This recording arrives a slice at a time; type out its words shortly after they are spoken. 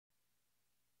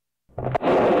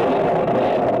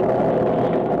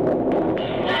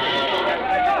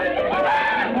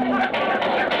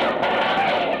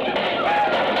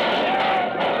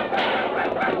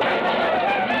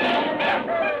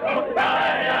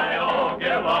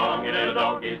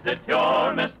doggies, it's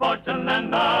your misfortune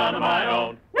and none of my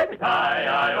own.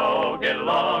 Yippee-ki-yi-o, get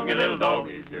along, you little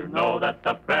doggies. You know that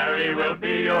the prairie will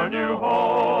be your new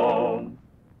home.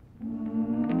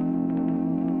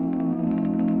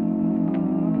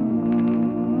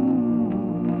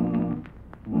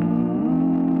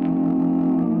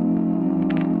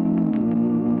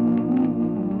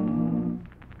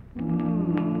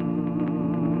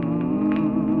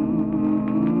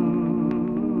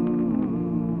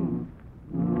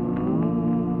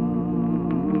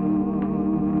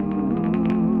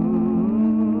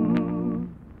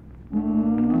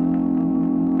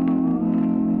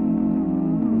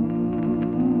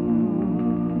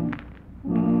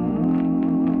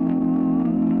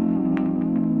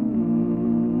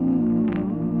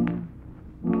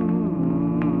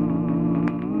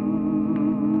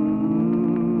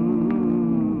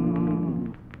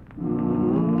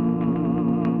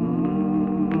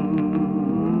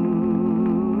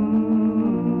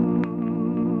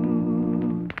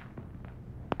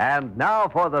 And now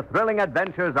for the thrilling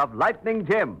adventures of Lightning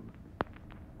Jim.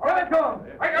 All right, Tom.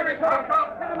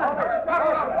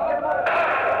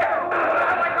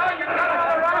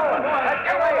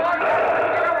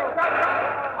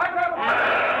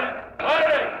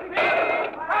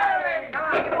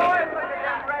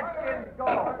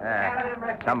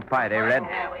 Some fight, eh, Red?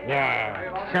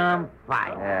 Yeah, some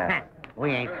fight. Yeah.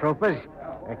 We ain't troopers.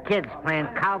 The kids playing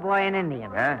cowboy and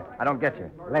Indian. Huh? I don't get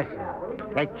you. Listen,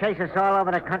 they chase us all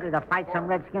over the country to fight some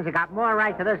redskins that got more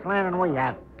right to this land than we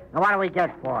have. And what do we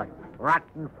get for it?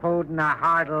 Rotten food and a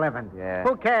hard living. Yeah.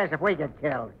 Who cares if we get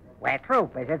killed? We're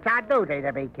troopers. It's our duty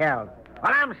to be killed.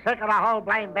 Well, I'm sick of the whole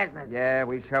blame business. Yeah,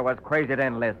 we sure was crazy to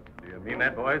enlist. Do you mean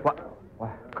that, boys? What?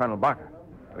 Colonel Barker.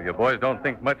 Well, you boys don't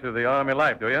think much of the Army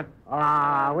life, do you?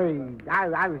 I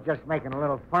was just making a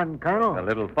little fun, Colonel. A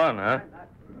little fun, huh?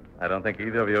 I don't think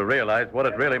either of you realize what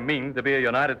it really means to be a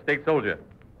United States soldier.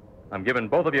 I'm giving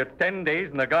both of you 10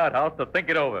 days in the guardhouse to think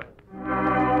it over.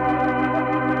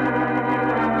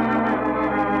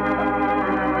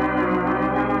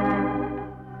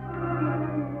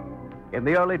 In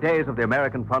the early days of the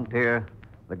American frontier,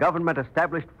 the government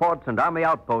established forts and army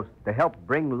outposts to help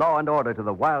bring law and order to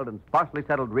the wild and sparsely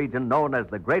settled region known as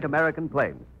the Great American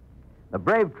Plains. The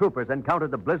brave troopers encountered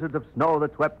the blizzards of snow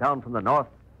that swept down from the north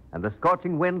and the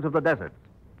scorching winds of the deserts.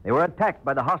 They were attacked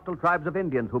by the hostile tribes of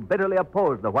Indians who bitterly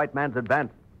opposed the white man's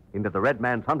advance into the red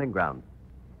man's hunting grounds.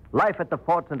 Life at the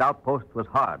forts and outposts was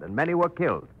hard, and many were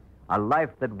killed, a life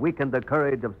that weakened the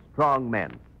courage of strong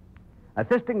men.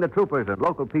 Assisting the troopers and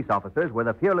local peace officers were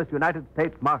the fearless United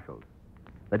States Marshals,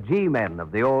 the G-men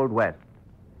of the Old West.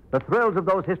 The thrills of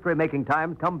those history-making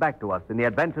times come back to us in the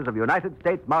adventures of United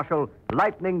States Marshal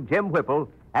Lightning Jim Whipple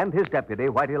and his deputy,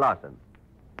 Whitey Larson.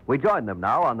 We join them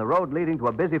now on the road leading to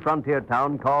a busy frontier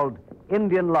town called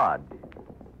Indian Lodge.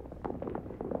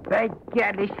 By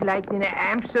golly, Lightning,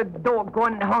 I'm so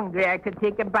doggone hungry I could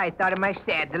take a bite out of my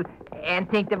saddle and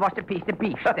think there was a piece of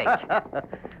beefsteak.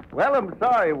 Well, I'm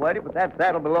sorry, Whitey, but that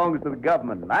saddle belongs to the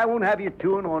government, and I won't have you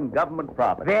chewing on government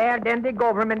property. Well, then the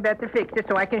government better fix it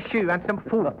so I can chew on some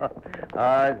food.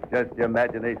 It's just your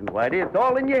imagination, Whitey. It's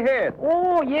all in your head.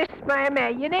 Oh, yes, my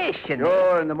imagination.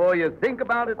 Sure, and the more you think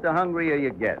about it, the hungrier you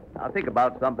get. Now, think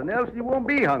about something else, you won't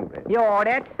be hungry. Yeah,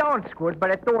 that sounds good,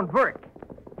 but it don't work.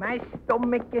 My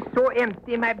stomach is so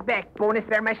empty, my backbone is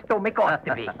where my stomach ought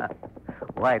to be.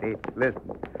 Whitey, listen.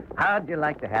 How'd you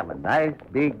like to have a nice,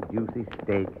 big, juicy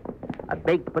steak, a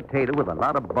baked potato with a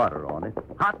lot of butter on it,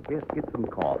 hot biscuits and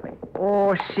coffee?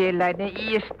 Oh, say, Lightning,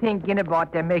 just thinking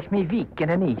about that makes me weak in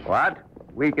the knees. What?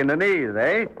 Weak in the knees,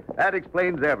 eh? That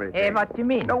explains everything. What do you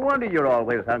mean? No wonder you're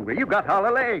always hungry. You got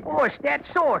hollow legs. Oh, is that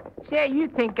so? Say, you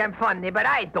think I'm funny, but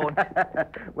I don't.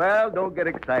 Well, don't get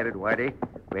excited, Whitey.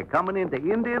 We're coming into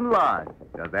Indian Lodge.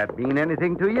 Does that mean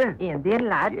anything to you? Indian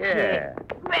Lodge? Yeah.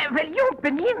 Well, you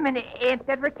been him and ain't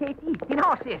that where Kate eating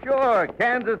horses? Sure,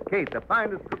 Kansas Kate, the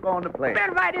finest cook on the place.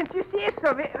 Well, why didn't you say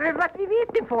so? What we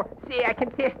waiting for? See, I can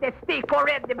taste that steak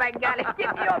already, by golly.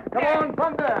 Get me up. Come on,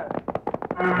 Thunder.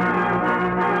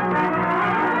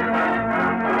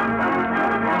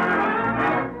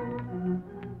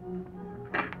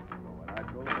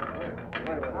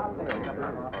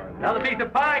 Another piece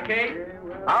of pie, Kate.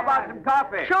 How about some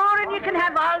coffee? Sure, and you can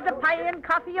have all the pie and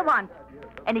coffee you want.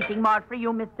 Anything more for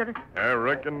you, mister? I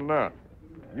reckon not.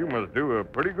 You must do a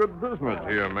pretty good business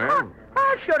here, ma'am.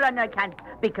 Oh, sure, and I can't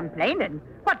be complaining.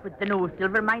 What with the new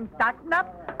silver mine starting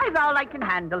up, I've all I can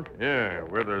handle. Yeah,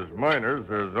 where there's miners,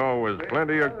 there's always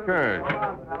plenty of cash.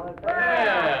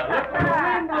 Yeah, look for the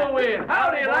wind blow in.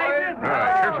 Howdy, Lightning. Here's your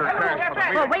cash for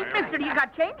the Well, wait, mister, you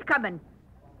got change coming.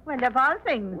 Well, of all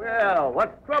things. Well,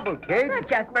 what's trouble, Kate?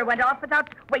 Jasper went off without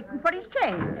waiting for his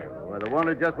change. Well, the one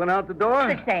who just went out the door?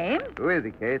 The same. Who is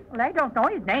he, Kate? Well, I don't know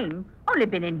his name. Only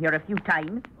been in here a few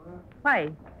times. Why?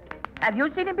 Have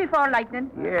you seen him before, Lightning?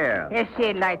 Yeah. Yes,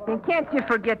 say, Lightning, can't you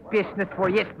forget business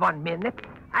for just 1 minute?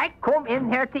 I come in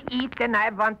here to eat, and I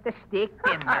want the steak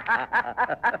dinner.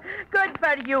 Good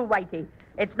for you, Whitey.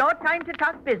 It's no time to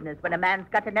talk business when a man's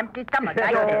got an empty stomach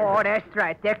like this. Oh, that's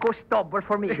right. That goes double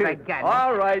for me, my God.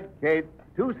 All right, Kate.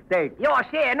 2 steaks. You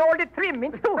say, and all the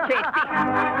trimmings too, Katie.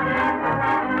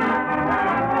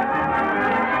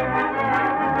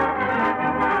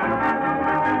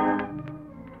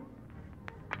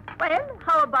 Well,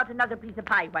 how about another piece of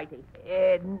pie, Whitey?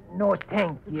 No,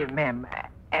 thank you, ma'am.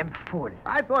 I'm full.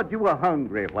 I thought you were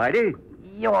hungry, Whitey.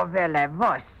 Yeah, well, I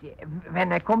was.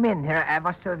 When I come in here, I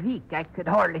was so weak I could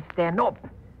hardly stand up.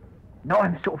 Now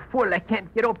I'm so full I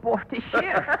can't get up off the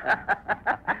chair.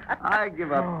 I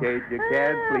give up, Kate. You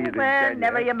can't please him, Well, can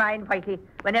never you? you mind, Whitey.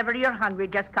 Whenever you're hungry,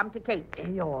 just come to Kate.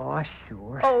 Yeah,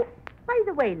 sure. Oh, by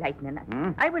the way, Lightning,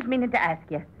 I was meaning to ask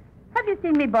you. Have you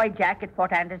seen me boy Jack at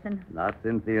Fort Anderson? Not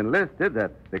since he enlisted.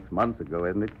 That's 6 months ago,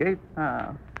 isn't it, Kate?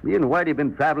 Oh. Me and Whitey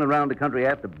been traveling around the country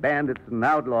after bandits and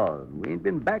outlaws. We ain't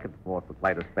been back at the fort for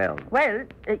quite a spell. Well,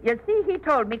 you see, he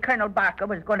told me Colonel Barker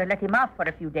was going to let him off for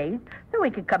a few days so he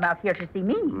could come out here to see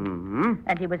me. Mm-hmm.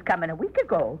 And he was coming a week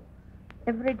ago.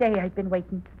 Every day I've been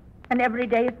waiting. And every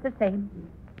day it's the same.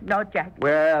 No, Jack.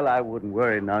 Well, I wouldn't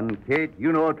worry none, Kate.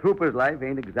 You know a trooper's life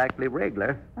ain't exactly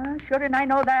regular. Sure, and I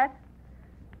know that.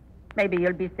 Maybe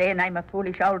you'll be saying I'm a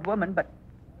foolish old woman, but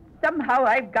somehow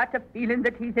I've got a feeling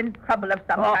that he's in trouble of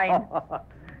some kind.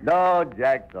 No,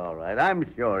 Jack's all right. I'm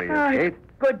sure he is, Kate. It's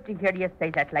good to hear you say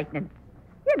that, Lightning.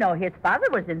 You know, his father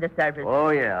was in the service.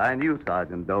 Oh, yeah, I knew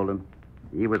Sergeant Dolan.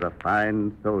 He was a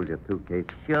fine soldier, too, Kate.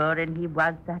 Sure, and he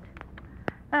was that.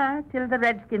 Till the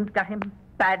Redskins got him.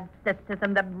 Bad sisters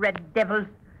and the Red Devils.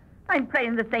 I'm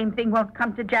praying the same thing won't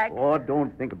come to Jack. Oh,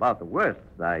 don't think about the worst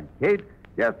side, Kate.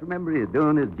 Just remember he's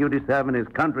doing his duty serving his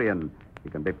country, and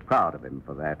you can be proud of him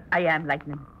for that. I am,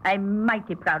 Lightning. I'm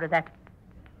mighty proud of that.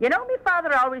 You know, me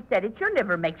father always said it's your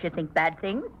liver makes you think bad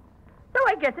things. So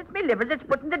I guess it's me liver that's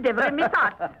putting the devil in me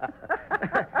thoughts.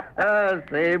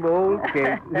 Same old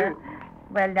Kate.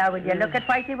 Well, now, will you look at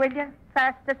Whitey, will you?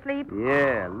 Fast asleep?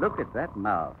 Yeah, look at that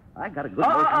mouth. I got a good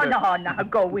Oh, notion no,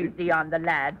 go easy on the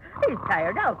lad. He's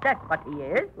tired out, that's what he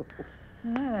is.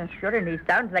 Sure, and he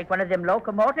sounds like one of them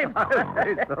locomotives. I'll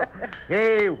say so.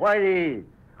 Hey, Whitey.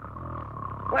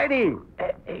 Whitey.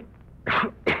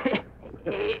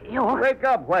 Wake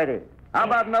up, Whitey. How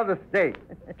about another steak?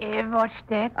 What's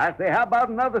that? I say, how about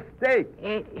another steak?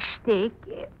 Steak?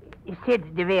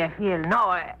 Said the way I feel now,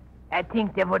 I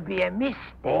think there would be a mistake.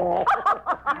 Oh.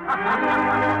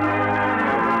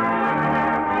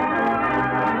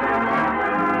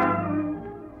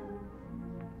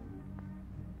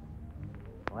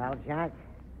 Well, Jack,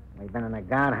 we've been in the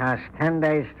guardhouse 10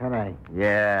 days today.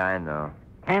 Yeah, I know.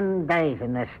 10 days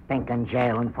in this stinking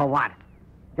jail, and for what?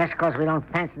 Just 'cause we don't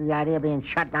fancy the idea of being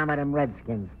shut down by them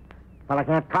Redskins. Fella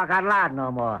can't talk out loud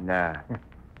no more. Nah.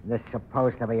 This is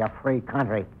supposed to be a free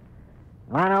country.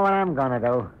 Well, I know what I'm gonna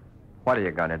do. What are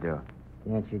you gonna do?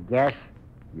 Can't you guess?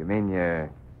 You mean you're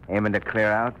aiming to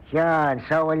clear out? Sure, and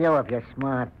so will you if you're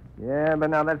smart. Yeah, but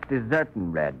now that's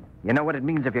deserting, Red. You know what it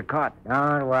means if you're caught.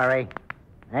 Don't worry.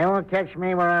 They won't catch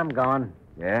me where I'm going.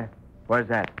 Yeah? Where's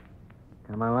that?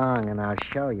 Come along and I'll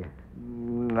show you.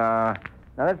 No,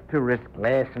 that's too risky.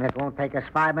 Listen, it won't take us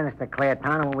 5 minutes to clear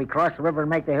town, and when we cross the river and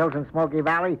make the hills in Smoky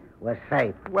Valley, we're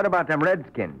safe. What about them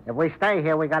Redskins? If we stay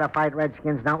here, we gotta fight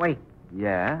Redskins, don't we?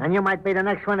 Yeah? And you might be the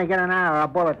next one to get an arrow or a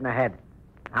bullet in the head.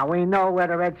 Now, we know where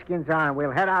the Redskins are, and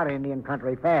we'll head out of Indian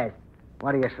country fast.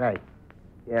 What do you say?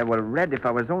 Yeah, well, Red, if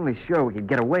I was only sure we could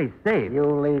get away safe. You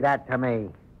leave that to me.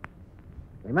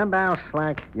 Remember Al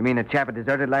Slack? You mean the chap that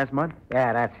deserted last month?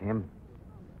 Yeah, that's him.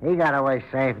 He got away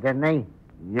safe, didn't he?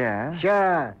 Yeah.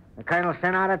 Sure. The colonel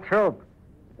sent out a troop.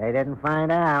 They didn't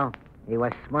find Al. He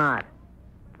was smart.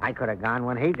 I could have gone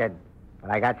when he did,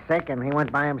 but I got sick and he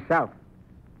went by himself.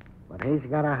 But he's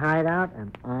got a hideout,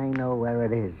 and I know where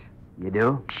it is. You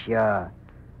do? Sure.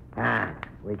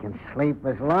 We can sleep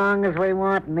as long as we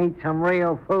want and eat some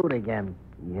real food again.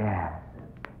 Yeah.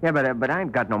 Yeah, but I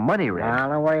ain't got no money, Red. Now,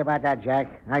 don't worry about that, Jack.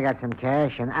 I got some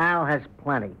cash, and Al has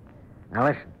plenty. Now,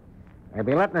 listen. They'll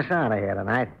be letting us out of here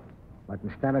tonight. But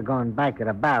instead of going back to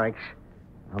the barracks,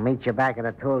 I'll meet you back at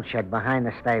the tool shed behind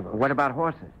the stable. What about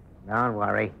horses? Don't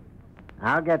worry.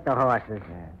 I'll get the horses.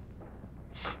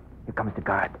 Shh. Here comes the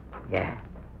guard. Yeah.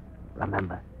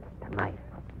 Remember, tonight.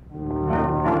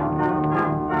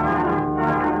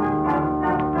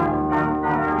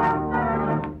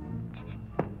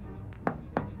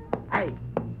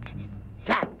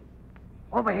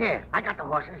 Over here. I got the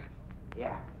horses.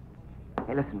 Yeah.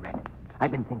 Hey, listen, Red.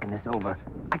 I've been thinking this over.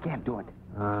 I can't do it.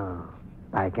 Oh,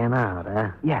 backing out,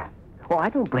 huh? Yeah. Well, I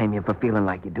don't blame you for feeling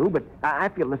like you do, but I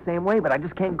feel the same way, but I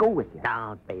just can't go with you.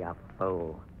 Don't be a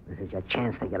fool. This is your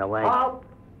chance to get away. Halt!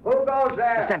 Who goes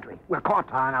there? The sentry. We're caught.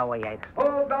 Oh, no, we ain't. Who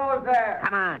goes there?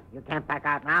 Come on. You can't back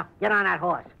out now. Get on that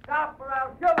horse. Stop or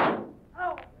I'll shoot you.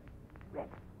 Oh.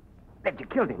 Red, you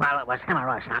killed him. Well, it was him or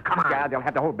us. Now, come on. Yeah, they'll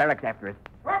have the whole barracks after us.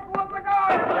 Purple of the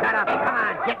guard! Shut up. Come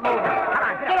on. Get moving. Come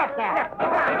on. Get up there. Come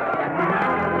on.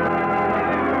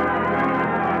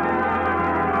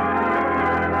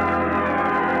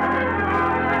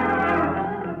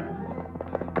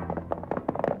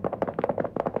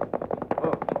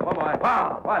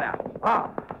 Wow, what a... Oh.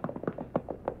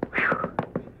 Whew.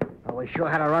 Well, we sure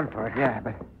had a run for it. Yeah,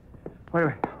 but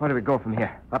where do we go from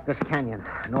here? Up this canyon,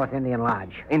 North Indian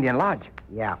Lodge. Indian Lodge.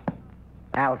 Yeah.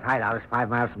 Al's hideout is 5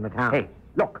 miles from the town. Hey,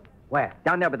 look. Where?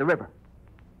 Down there by the river.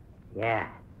 Yeah.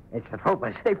 It's the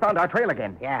troopers. They found our trail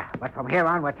again. Yeah, but from here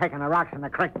on, we're taking the rocks in the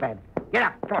creek bed. Get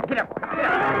up. Come on, get up. Get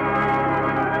up.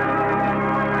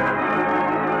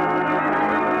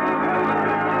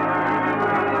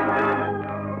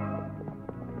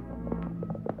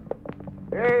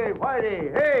 Hey,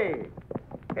 Whitey, hey!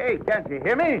 Hey, can't you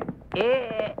hear me?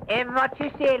 What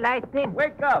you say, Lightning?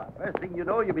 Wake up. First thing you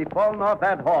know, you'll be falling off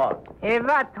that horse.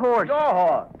 What horse? Your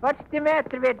horse. What's the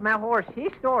matter with my horse?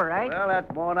 He's all right. Well,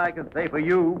 that's more than I can say for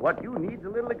you. What you need's a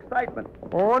little excitement.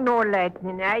 Oh, no,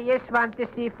 Lightning. I just want to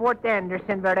see Fort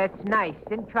Anderson where it's nice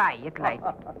and quiet, like.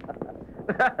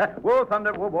 Whoa,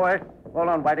 Thunder. Whoa, boy. Hold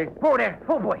on, Whitey. Oh, there.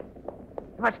 Oh, boy.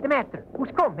 What's the matter?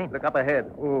 Who's coming? Look up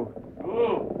ahead. Whoa.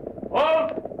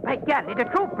 My golly, the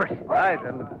troopers. Right,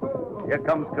 and here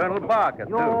comes Colonel Barker,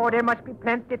 too. Oh, there must be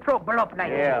plenty of trouble up like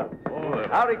Yeah.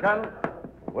 Howdy, Colonel.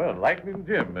 Well, Lightning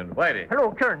Jim and Whitey.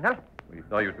 Hello, Colonel. We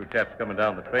saw you two chaps coming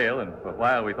down the trail, and for a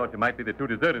while we thought you might be the two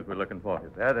deserters we're looking for.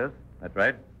 That is. That's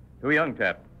right. Two young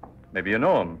chaps. Maybe you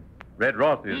know them. Red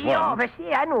Ross is Yeah, one. but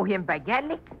see, I know him, by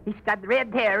golly. He's got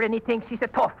red hair, and he thinks he's a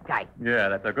tough guy. Yeah,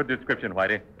 that's a good description,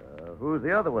 Whitey. Who's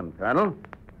the other one, Colonel?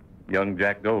 Young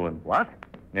Jack Dolan. What?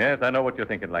 Yes, I know what you're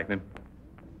thinking, Lightning.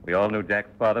 We all knew Jack's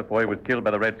father before he was killed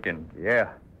by the Redskins. Yeah.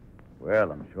 Well,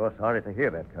 I'm sure sorry to hear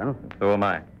that, Colonel. So am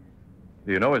I.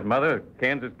 Do you know his mother,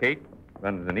 Kansas Kate,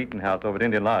 runs an eating house over at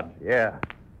Indian Lodge? Yeah.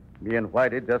 Me and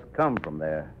Whitey just come from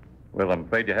there. Well, I'm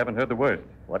afraid you haven't heard the worst.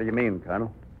 What do you mean,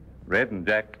 Colonel? Red and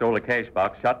Jack stole a cash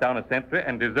box, shot down a sentry,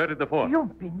 and deserted the fort.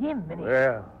 Lumping him,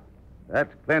 Well,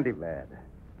 that's plenty, lad.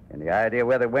 Any idea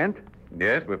where they went?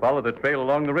 Yes, we followed the trail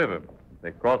along the river. They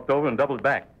crossed over and doubled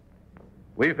back.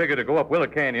 We figured to go up Willow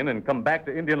Canyon and come back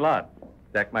to Indian Lodge.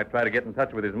 Jack might try to get in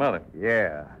touch with his mother.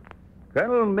 Yeah.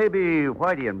 Colonel, maybe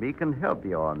Whitey and me can help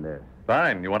you on this.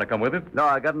 Fine. You want to come with us? No,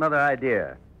 I got another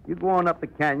idea. You go on up the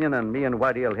canyon, and me and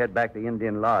Whitey will head back to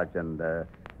Indian Lodge and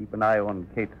keep an eye on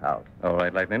Kate's house. All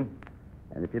right, Lightning.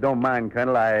 And if you don't mind,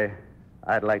 Colonel,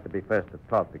 I'd like to be first to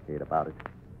talk to Kate about it.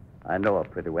 I know her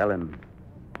pretty well, and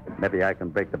maybe I can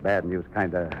break the bad news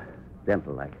kind of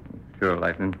gentle-like. Sure,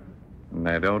 Lightning. And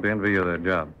I don't envy you the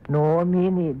job. No, me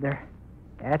neither.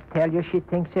 I tell you, she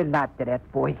thinks a lot of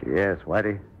that boy. Yes,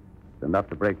 Whitey. It's enough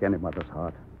to break any mother's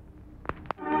heart.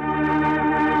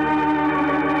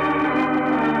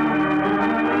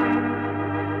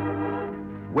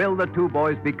 Will the two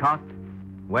boys be caught?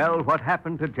 Well, what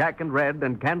happened to Jack and Red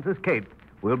and Kansas Kate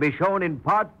will be shown in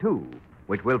Part 2,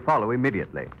 which will follow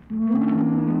immediately.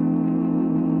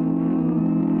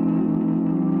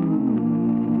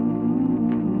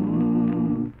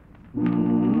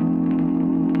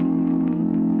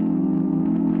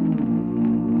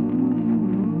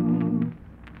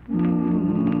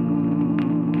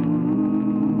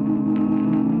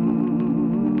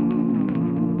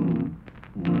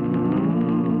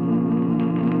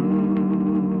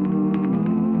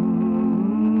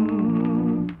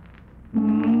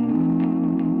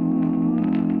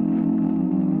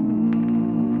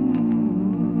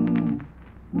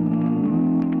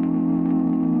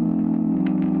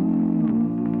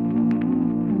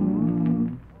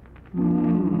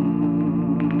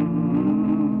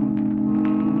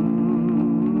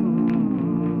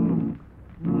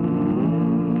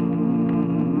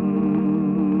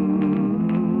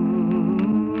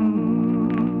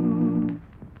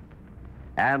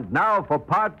 And now for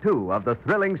Part 2 of the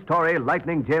thrilling story,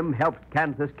 Lightning Jim Helps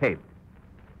Kansas Kate.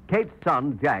 Kate's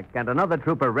son, Jack, and another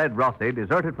trooper, Red Rossi,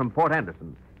 deserted from Fort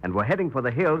Anderson and were heading for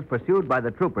the hills pursued by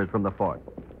the troopers from the fort.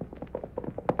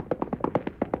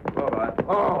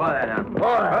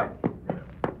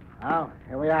 Oh,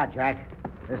 here we are, Jack.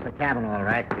 This is the cabin, all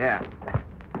right. Yeah.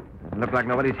 Doesn't look like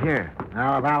nobody's here.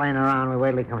 Now, if Al ain't around, we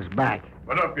wait till he comes back.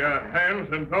 Put up your hands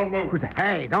and don't move.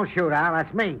 Hey, don't shoot, Al.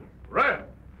 That's me. Red?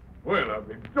 Well, I'll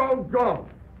be doggone.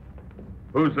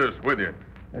 Who's this with you?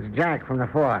 It's Jack from the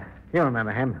fort. You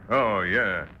remember him. Oh,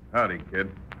 yeah. Howdy,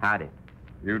 kid. Howdy.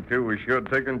 You two were sure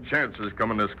taking chances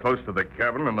coming this close to the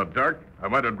cabin in the dark. I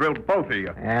might have drilled both of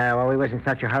you. Yeah, well, we was in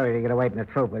such a hurry to get away from the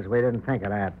troopers, we didn't think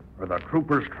of that. Are the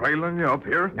troopers trailing you up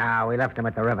here? No, we left them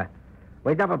at the river.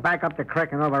 We doubled back up the creek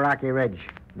and over Rocky Ridge.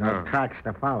 No tracks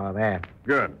to follow there.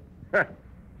 Good.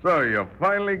 So you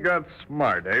finally got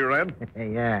smart, eh, Red?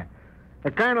 Yeah. The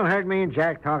colonel heard me and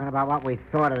Jack talking about what we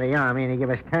thought of the Army, and he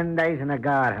gave us 10 days in the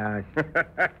guardhouse.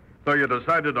 So you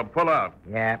decided to pull out?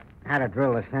 Yeah. Had to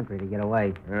drill a sentry to get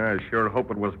away. Yeah, I sure hope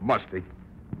it was musty.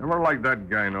 Never liked that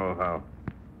guy nohow.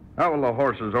 How will the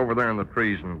horses over there in the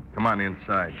trees and come on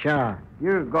inside? Sure.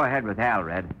 You go ahead with Al,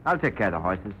 Red. I'll take care of the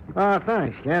horses. Oh,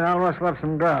 thanks, kid. I'll rustle up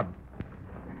some grub.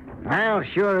 Al,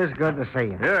 sure is good to see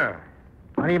you. Yeah.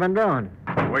 What have you been doing?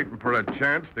 Waiting for a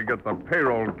chance to get the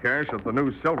payroll cash at the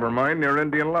new silver mine near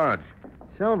Indian Lodge.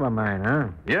 Silver mine, huh?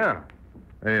 Yeah.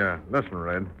 Hey, listen,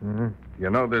 Red. Mm-hmm. You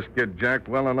know this kid Jack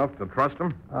well enough to trust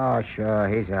him? Oh, sure.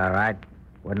 He's all right.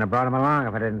 Wouldn't have brought him along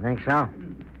if I didn't think so.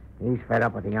 He's fed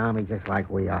up with the Army just like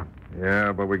we are.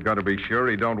 Yeah, but we got to be sure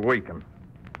he don't weaken.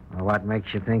 Well, what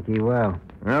makes you think he will?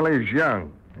 Well, he's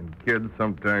young, and kids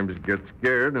sometimes get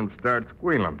scared and start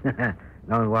squealing.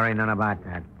 Don't worry none about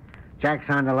that. Jack's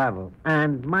on the level,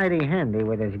 and mighty handy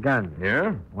with his gun.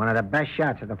 Yeah? One of the best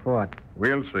shots at the fort.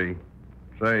 We'll see.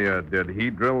 Say, did he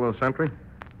drill the sentry?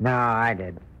 No, I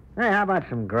did. Hey, how about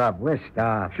some grub? We're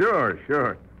starved.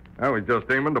 Sure. I was just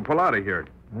aiming to pull out of here.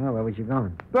 Oh, where was you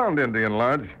going? Down to Indian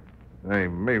Lodge. Hey,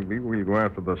 maybe we'll go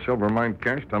after the silver mine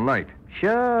cache tonight.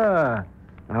 Sure.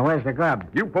 Now, where's the grub?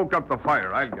 You poke up the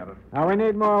fire. I'll get it. Oh, we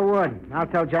need more wood. I'll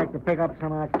tell Jack to pick up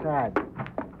some outside.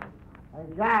 Hey,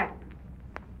 Jack!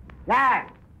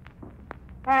 Jack!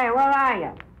 Hey, where are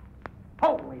you?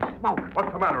 Holy smoke!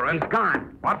 What's the matter, Ed? He's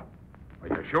gone. What? Are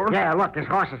you sure? Yeah, look, his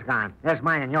horse is gone. There's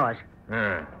mine and yours.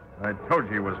 Yeah. I told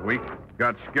you he was weak.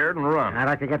 Got scared and run. I'd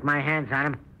like to get my hands on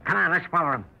him. Come on, let's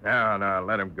follow him. No,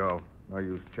 let him go. No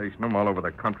use chasing him all over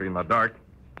the country in the dark.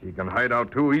 He can hide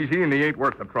out too easy, and he ain't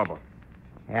worth the trouble.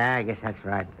 Yeah, I guess that's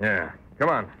right. Yeah. Come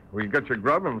on. We'll get your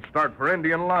grub and start for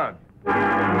Indian Lodge.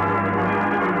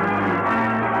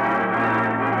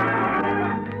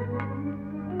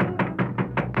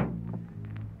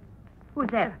 Who's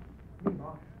there?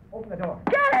 Open the door.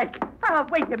 Jack! Oh,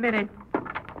 wait a minute.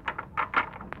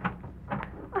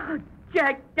 Oh,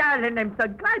 Jack, darling, I'm so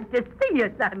glad to see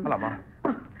you, son. Hello, Ma.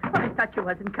 Oh, I thought you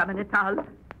wasn't coming at all.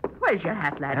 Where's your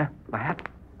hat, lad? My hat?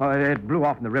 Oh, it blew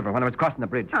off in the river when I was crossing the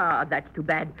bridge. Oh, that's too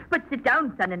bad. But sit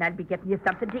down, son, and I'll be getting you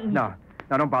something to eat. No,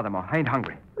 don't bother, Ma. I ain't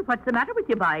hungry. Well, what's the matter with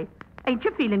you, boy? Ain't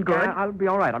you feeling good? Yeah, I'll be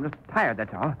all right. I'm just tired,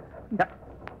 that's all.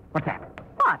 What's that?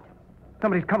 What?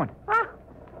 Somebody's coming. Oh,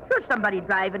 sure, somebody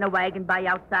driving a wagon by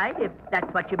outside, if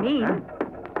that's what you mean. Huh?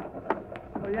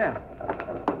 Oh, yeah.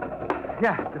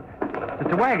 Yeah,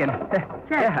 it's a wagon. Jack,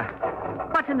 Yeah.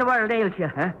 what in the world ails you?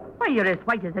 Huh? Why, you're as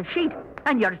white as a sheet,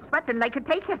 and you're sweating like a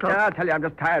tea kettle. Yeah, I'll tell you, I'm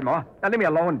just tired, Ma. Now, leave me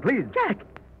alone, please. Jack,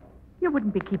 you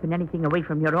wouldn't be keeping anything away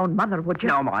from your own mother, would you?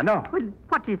 No, Ma, no. Well,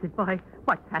 what is it, boy?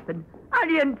 What's happened? Are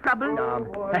you in trouble?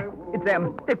 It's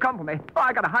them. They've come for me. Oh,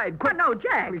 I gotta hide. Oh, no,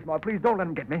 Jack. Please, Ma, please don't let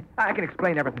them get me. I can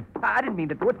explain everything. I didn't mean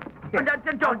to do it. Here.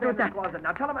 Don't do that.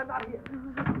 Now, tell them I'm not here.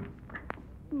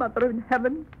 Mother in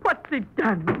heaven, what's he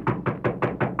done?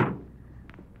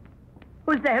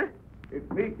 Who's there? It's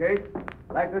me, Kate.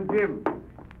 Lieutenant Jim.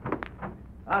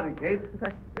 Howdy, Kate.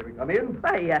 Can we come in?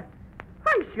 Why,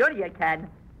 sure you can.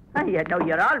 I know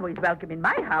you're always welcome in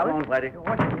my house. Come on, Whitey.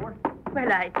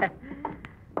 Well,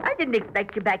 I didn't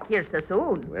expect you back here so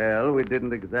soon. Well, we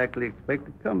didn't exactly expect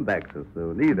to come back so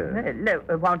soon either.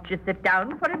 Well, won't you sit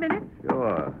down for a minute?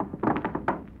 Sure.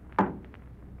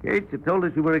 Kate, you told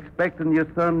us you were expecting your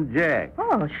son, Jack.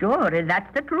 Oh, sure, and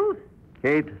that's the truth.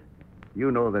 Kate, you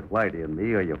know that Whitey and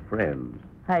me are your friends.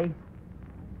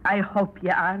 I hope you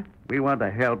are. We want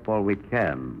to help all we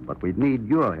can, but we need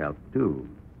your help, too.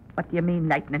 What do you mean,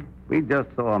 Lightning? We just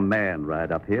saw a man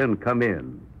ride up here and come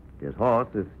in. His horse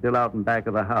is still out in back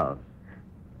of the house.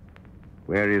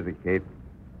 Where is he, Kate?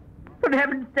 For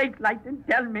heaven's sake, Lightning,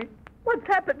 tell me. What's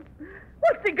happened?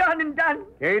 What's he gone and done?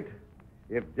 Kate,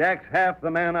 if Jack's half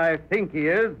the man I think he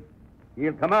is,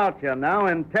 he'll come out here now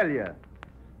and tell you.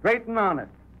 Straight and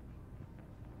honest.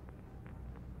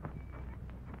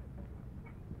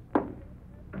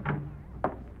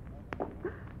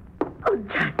 Oh,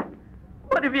 Jack,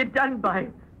 what have you done, boy?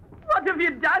 What have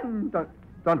you done?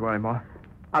 Don't worry, Ma.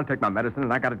 I'll take my medicine,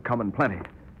 and I got it coming plenty.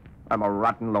 I'm a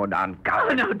rotten, low-down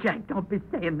coward. Oh, no, Jack, don't be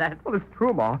saying that. Well, it's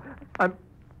true, Ma.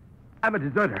 I'm a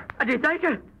deserter. A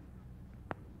deserter?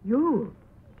 You?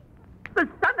 The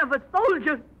son of a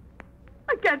soldier?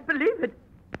 I can't believe it.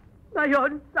 My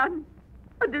own son,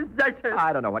 a deserter.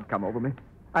 I don't know what come over me.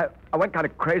 I went kind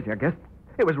of crazy, I guess.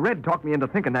 It was Red talked me into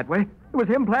thinking that way. It was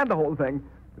him planned the whole thing.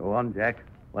 Go on, Jack.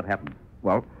 What happened?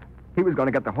 Well, he was going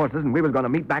to get the horses, and we was going to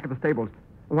meet back at the stables.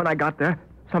 And when I got there,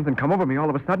 something come over me all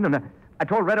of a sudden, and I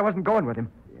told Red I wasn't going with him.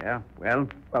 Yeah, well?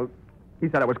 Well, he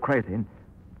said I was crazy, and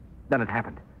then it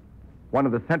happened. One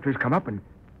of the sentries come up, and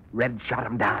Red shot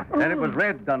him down. Then it was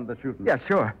Red done the shooting. Yeah,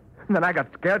 sure. And then I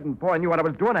got scared, and before I knew what I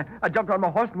was doing, I jumped on my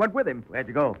horse and went with him. Where'd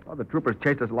you go? Oh, the troopers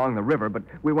chased us along the river, but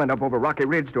we went up over Rocky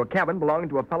Ridge to a cabin belonging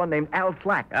to a fellow named Al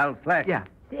Slack. Al Slack? Yeah.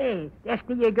 Say, that's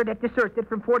the Jaeger that deserted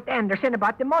from Fort Anderson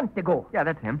about a month ago. Yeah,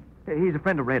 that's him. He's a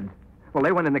friend of Red's. Well,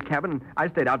 they went in the cabin, and I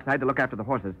stayed outside to look after the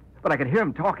horses. But I could hear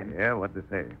him talking. Yeah, what'd they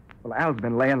say? Well, Al's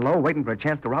been laying low, waiting for a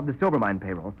chance to rob the silver mine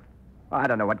payroll. I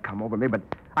don't know what come over me, but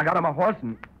I got on my horse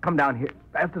and come down here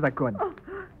fast as I could.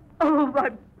 Oh,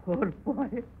 my poor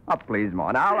boy. Oh, please,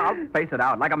 Maud. I'll face it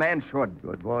out like a man should.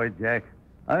 Good boy, Jack.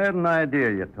 I had an idea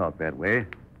you'd talk that way.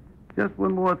 Just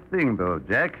one more thing, though,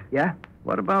 Jack. Yeah?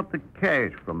 What about the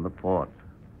cash from the fort?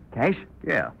 Cash?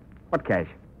 Yeah. What cash?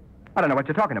 I don't know what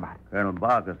you're talking about. Colonel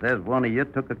Barker says one of you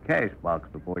took a cash box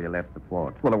before you left the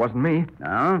fort. Well, it wasn't me.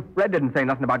 No? Red didn't say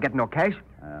nothing about getting no cash.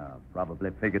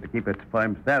 Probably figured to keep it for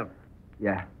himself.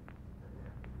 Yeah.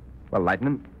 Well,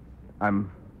 Lightning, I'm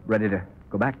ready to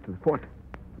go back to the fort.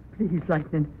 Please,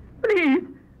 Lightning, please.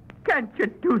 Can't you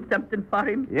do something for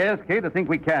him? Yes, Kate, I think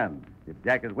we can. If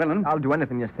Jack is willing. I'll do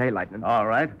anything you say, Lightning. All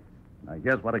right. Now,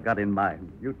 here's what I got in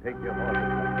mind. You take your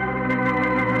horse.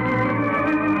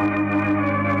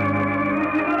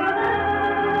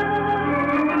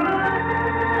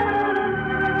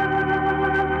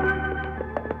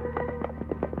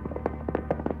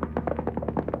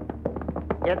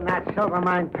 Getting that silver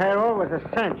mine payroll was a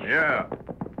cinch. Yeah.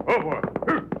 Oh, boy.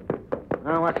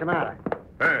 Oh, what's the matter?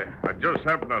 Hey, I just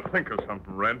happened to think of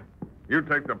something, Red. You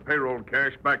take the payroll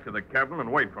cash back to the cabin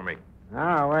and wait for me.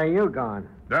 Oh, where you going?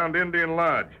 Down to Indian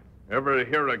Lodge. Ever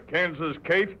hear of Kansas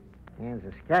Kate?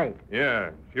 Kansas Kate.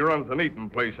 Yeah, she runs an eating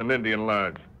place in Indian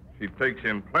Lodge. She takes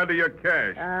in plenty of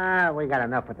cash. We got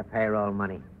enough with the payroll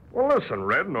money. Well, listen,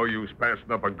 Red, no use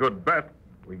passing up a good bet.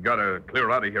 We gotta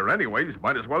clear out of here anyways.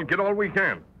 Might as well get all we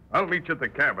can. I'll meet you at the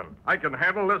cabin. I can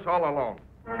handle this all alone.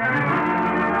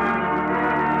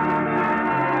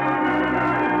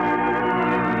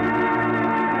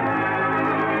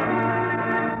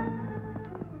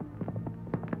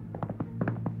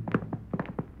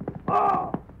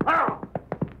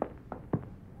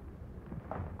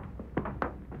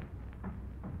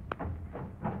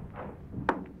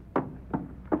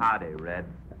 Howdy, Red.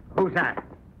 Who's that?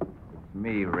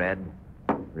 Me, Red.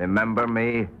 Remember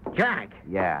me? Jack.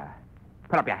 Yeah.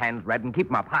 Put up your hands, Red, and keep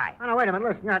 'em up high. Oh, no, wait a minute.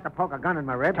 Listen, you have to poke a gun in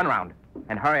my rib. Turn around.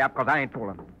 And hurry up, 'cause I ain't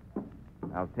fooling.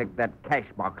 I'll take that cash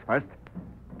box first.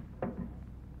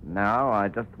 Now, I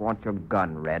just want your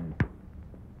gun, Red.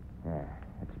 Yeah,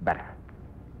 it's better.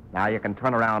 Now you can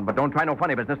turn around, but don't try no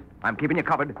funny business. I'm keeping you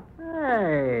covered.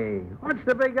 Hey, what's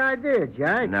the big idea,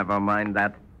 Jack? Never mind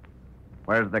that.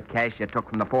 Where's the cash you took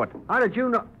from the fort? How did you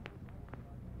know?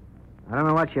 I don't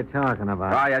know what you're talking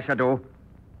about. Oh, yes, you do.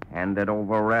 Hand it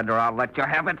over, Red, or I'll let you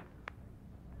have it.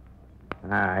 All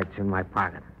right, it's in my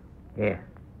pocket. Here,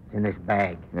 it's in this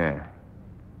bag. Yeah.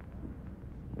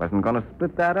 Wasn't gonna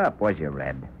split that up, was you,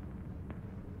 Red?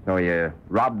 So you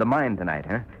robbed the mine tonight,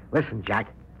 huh? Listen, Jack,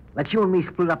 let's you and me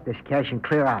split up this cash and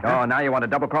clear out. Oh, now you want to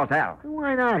double-cross Al.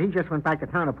 Why not? He just went back to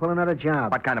town to pull another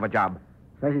job. What kind of a job?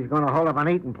 Says he's going to hold up an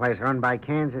eating place run by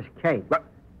Kansas Kate. What?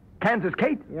 Kansas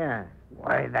Kate? Yeah.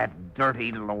 Why, that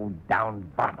dirty, low-down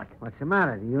varmint. What's the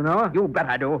matter? Do you know her? You bet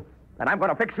I do. And I'm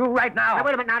going to fix you right now. Hey,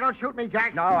 wait a minute now. Don't shoot me,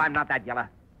 Jack. No, I'm not that yellow.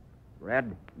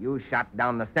 Red, you shot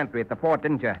down the sentry at the fort,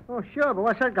 didn't you? Oh, sure, but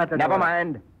what's that got to do Never with it?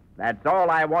 mind. That's all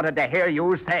I wanted to hear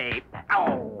you say.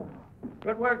 Ow!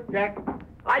 Good work, Jack.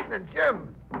 Lightning,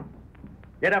 Jim.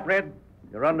 Get up, Red.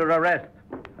 You're under arrest.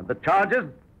 And the charges?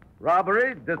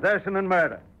 Robbery, desertion, and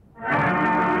murder.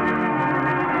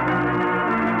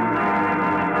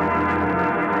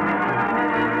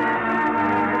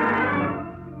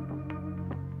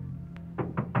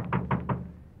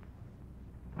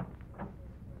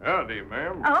 Howdy,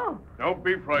 ma'am. Oh, Don't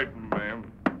be frightened,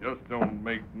 ma'am. Just don't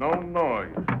make no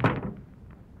noise.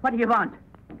 what do you want?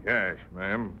 Cash,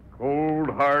 ma'am. Cold,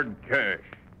 hard cash.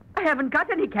 I haven't got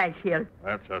any cash here.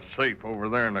 That's a safe over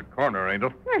there in the corner, ain't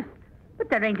it? Yes, but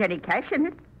there ain't any cash in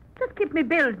it. Just keep me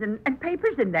bills and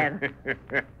papers in there.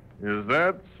 Is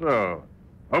that so?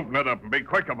 Open it up and be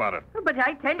quick about it. But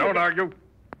I tell you... Don't argue.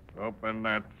 Open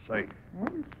that safe.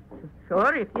 Well,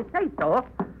 sure, if you say so.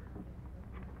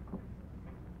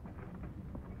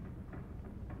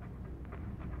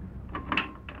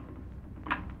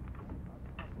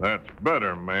 That's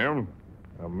better, ma'am.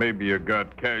 Now, maybe you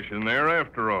got cash in there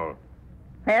after all.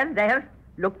 Well, there.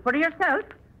 Look for yourself.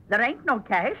 There ain't no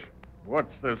cash.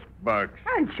 What's this box?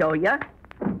 I'll show you.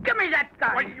 Give me that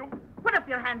gun. Why, you... Put up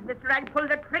your hands, mister. I'll pull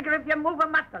the trigger if you move a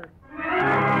muscle.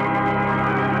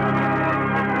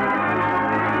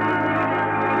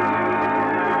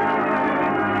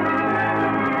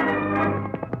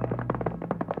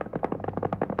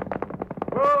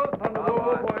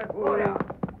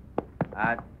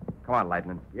 Come on,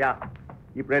 Lightning. Yeah.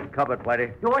 Keep Red covered,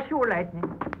 Whitey. You're sure, Lightning.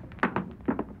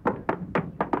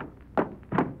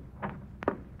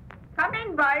 Come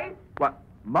in, boys. What?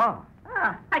 Ma?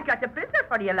 Ah, I got a prisoner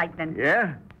for you, Lightning.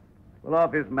 Yeah? Pull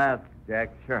off his mask, Jack.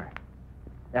 Sure.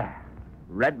 Yeah.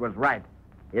 Red was right.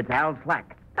 It's Al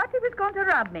Slack. Thought he was going to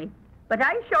rob me. But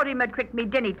I showed him a trick me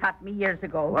Dinny taught me years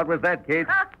ago. What was that, Kate?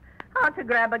 How to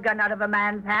grab a gun out of a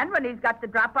man's hand when he's got the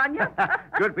drop on you.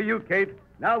 Good for you, Kate.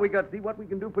 Now we got to see what we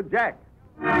can do for Jack.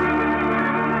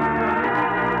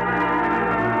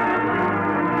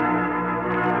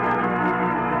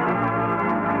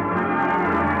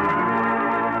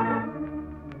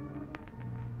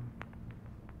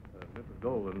 Mrs.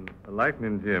 Dolan,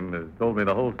 Lightning Jim has told me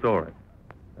the whole story.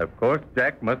 Of course,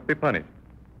 Jack must be punished.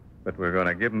 But we're going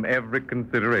to give him every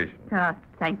consideration. Ah,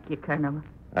 thank you, Colonel.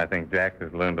 I think Jack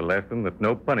has learned a lesson that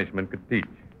no punishment could teach.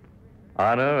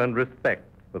 Honor and respect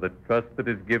for the trust that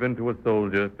is given to a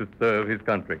soldier to serve his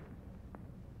country.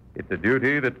 It's a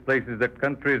duty that places a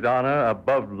country's honor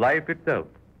above life itself.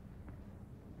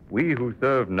 We who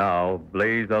serve now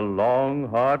blaze a long,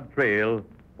 hard trail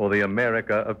for the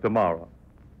America of tomorrow.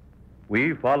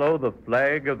 We follow the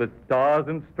flag of the stars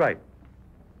and stripes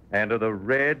and of the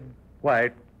red,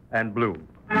 white, and blue.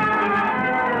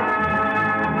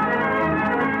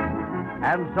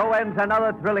 And so ends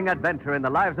another thrilling adventure in the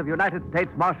lives of United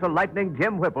States Marshal Lightning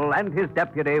Jim Whipple and his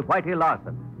deputy, Whitey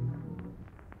Larson.